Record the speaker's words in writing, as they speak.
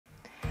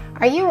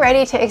Are you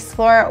ready to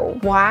explore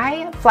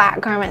why flat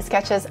garment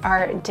sketches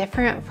are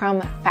different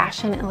from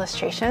fashion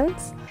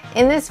illustrations?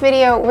 In this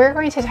video, we're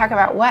going to talk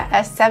about what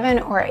a 7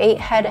 or 8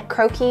 head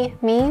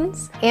croquis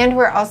means, and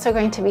we're also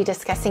going to be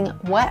discussing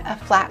what a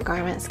flat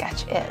garment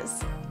sketch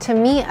is. To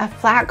me, a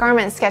flat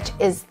garment sketch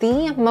is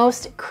the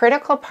most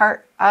critical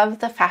part of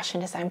the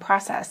fashion design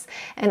process,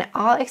 and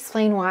I'll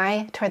explain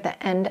why toward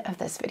the end of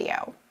this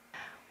video.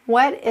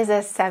 What is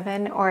a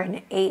 7 or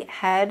an 8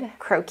 head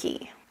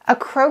croquis? A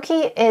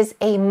croquis is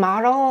a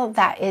model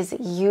that is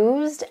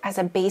used as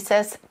a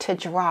basis to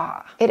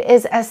draw. It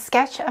is a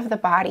sketch of the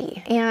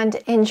body, and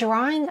in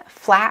drawing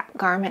flat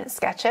garment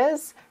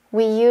sketches,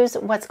 we use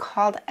what's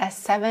called a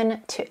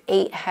 7 to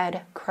 8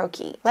 head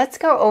croquis. Let's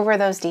go over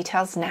those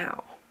details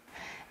now.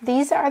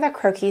 These are the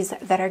croquis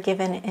that are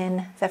given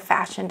in the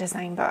fashion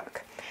design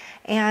book.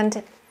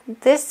 And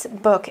this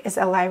book is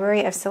a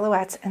library of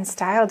silhouettes and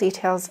style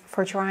details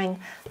for drawing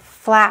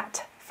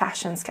flat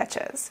fashion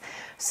sketches.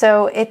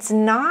 So it's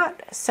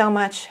not so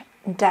much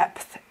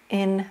depth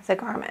in the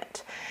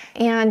garment.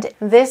 And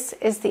this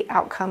is the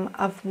outcome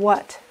of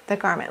what the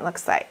garment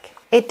looks like.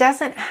 It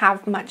doesn't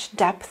have much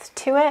depth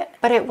to it,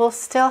 but it will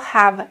still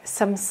have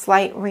some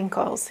slight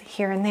wrinkles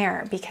here and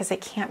there because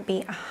it can't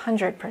be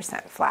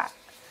 100% flat.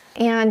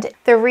 And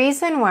the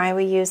reason why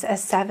we use a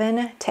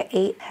 7 to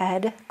 8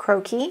 head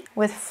croquis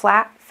with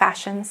flat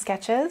fashion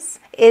sketches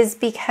is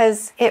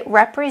because it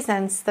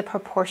represents the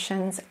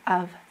proportions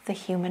of the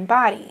human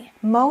body.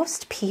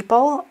 Most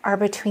people are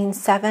between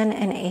 7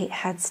 and 8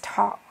 heads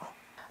tall.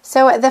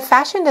 So the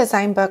fashion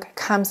design book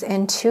comes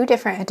in 2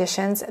 different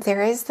editions.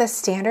 There is the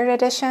standard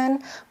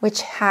edition,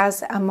 which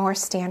has a more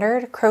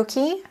standard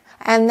croquis,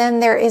 and then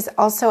there is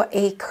also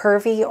a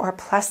curvy or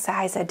plus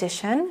size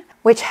edition,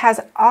 which has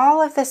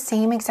all of the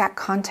same exact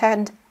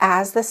content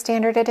as the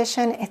standard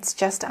edition. It's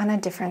just on a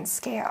different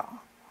scale.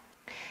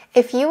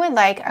 If you would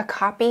like a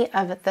copy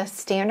of the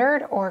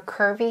standard or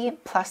curvy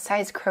plus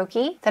size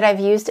croquis that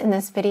I've used in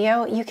this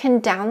video, you can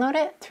download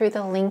it through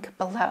the link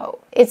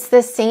below. It's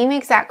the same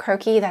exact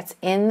croquis that's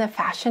in the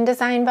fashion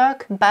design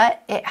book,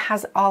 but it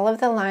has all of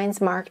the lines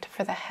marked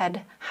for the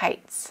head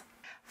heights.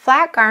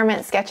 Flat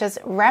garment sketches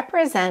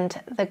represent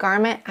the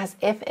garment as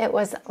if it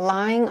was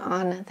lying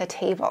on the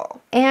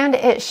table, and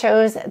it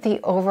shows the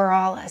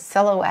overall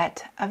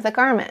silhouette of the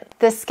garment.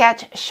 The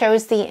sketch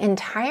shows the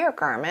entire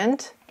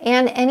garment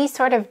and any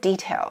sort of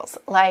details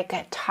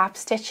like top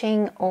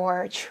stitching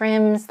or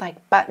trims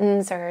like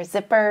buttons or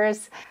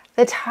zippers.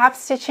 The top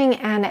stitching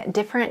and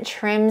different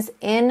trims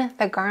in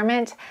the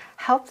garment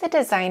help the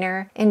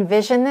designer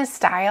envision the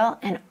style,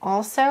 and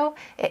also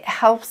it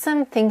helps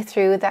them think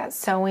through that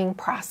sewing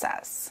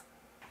process.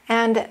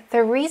 And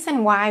the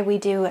reason why we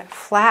do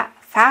flat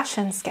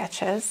fashion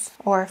sketches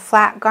or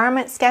flat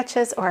garment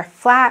sketches or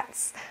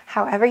flats,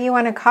 however you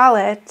want to call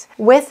it,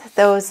 with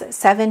those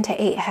 7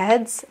 to 8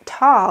 heads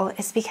tall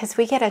is because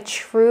we get a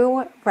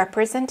true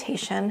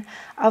representation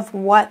of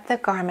what the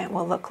garment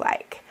will look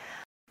like.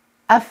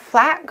 A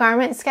flat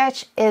garment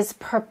sketch is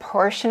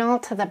proportional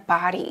to the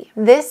body.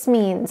 This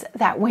means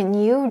that when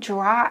you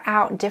draw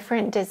out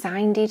different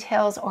design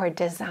details or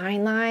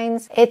design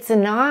lines, it's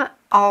not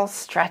all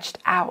stretched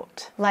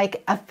out.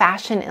 Like a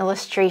fashion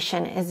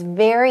illustration is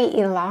very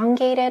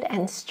elongated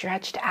and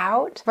stretched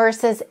out,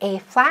 versus a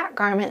flat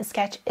garment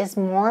sketch is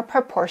more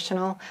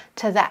proportional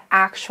to the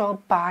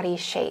actual body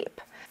shape.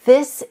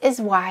 This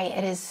is why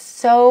it is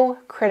so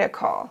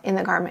critical in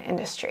the garment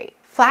industry.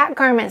 Flat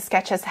garment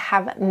sketches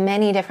have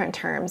many different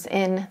terms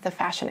in the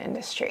fashion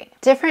industry.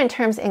 Different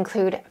terms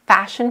include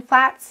fashion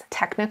flats,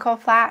 technical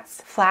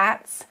flats,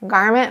 flats,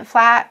 garment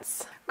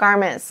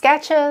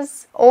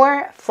sketches,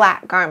 or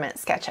flat garment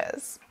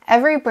sketches.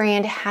 Every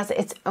brand has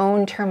its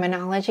own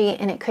terminology,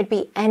 and it could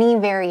be any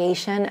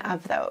variation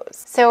of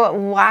those. So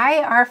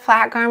why are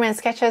flat garment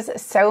sketches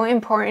so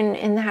important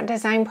in that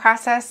design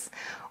process?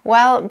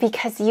 Well,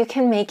 because you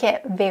can make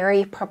it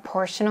very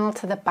proportional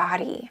to the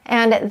body.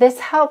 And this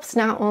helps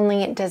not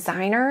only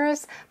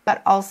designers,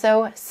 but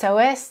also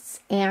sewists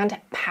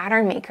and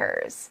pattern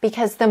makers.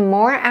 Because the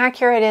more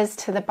accurate it is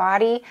to the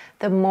body,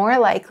 the more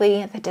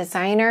likely the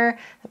designer,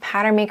 the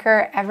pattern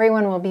maker,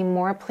 everyone will be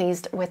more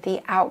pleased with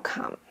the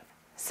outcome.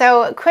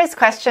 So, quiz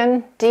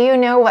question, do you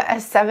know what a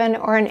 7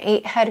 or an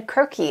 8 head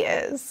croquis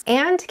is?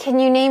 And can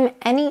you name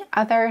any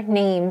other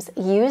names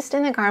used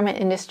in the garment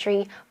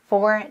industry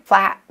for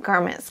flat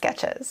garment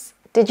sketches?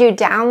 Did you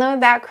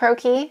download that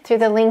croquis through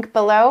the link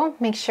below?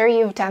 Make sure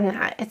you've done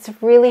that. It's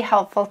really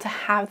helpful to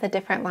have the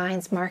different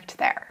lines marked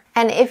there.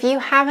 And if you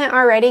haven't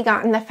already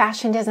gotten the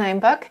fashion design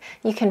book,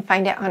 you can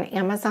find it on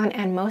Amazon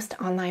and most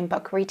online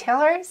book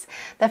retailers.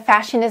 The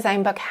fashion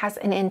design book has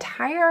an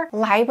entire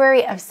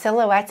library of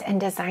silhouettes and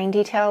design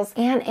details,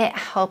 and it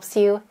helps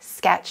you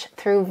sketch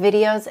through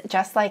videos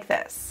just like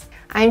this.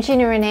 I'm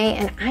Gina Renee,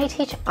 and I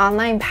teach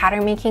online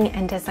pattern making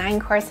and design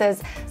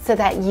courses so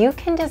that you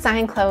can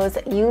design clothes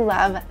you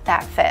love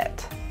that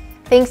fit.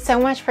 Thanks so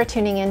much for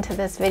tuning into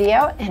this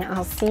video, and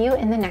I'll see you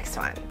in the next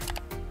one.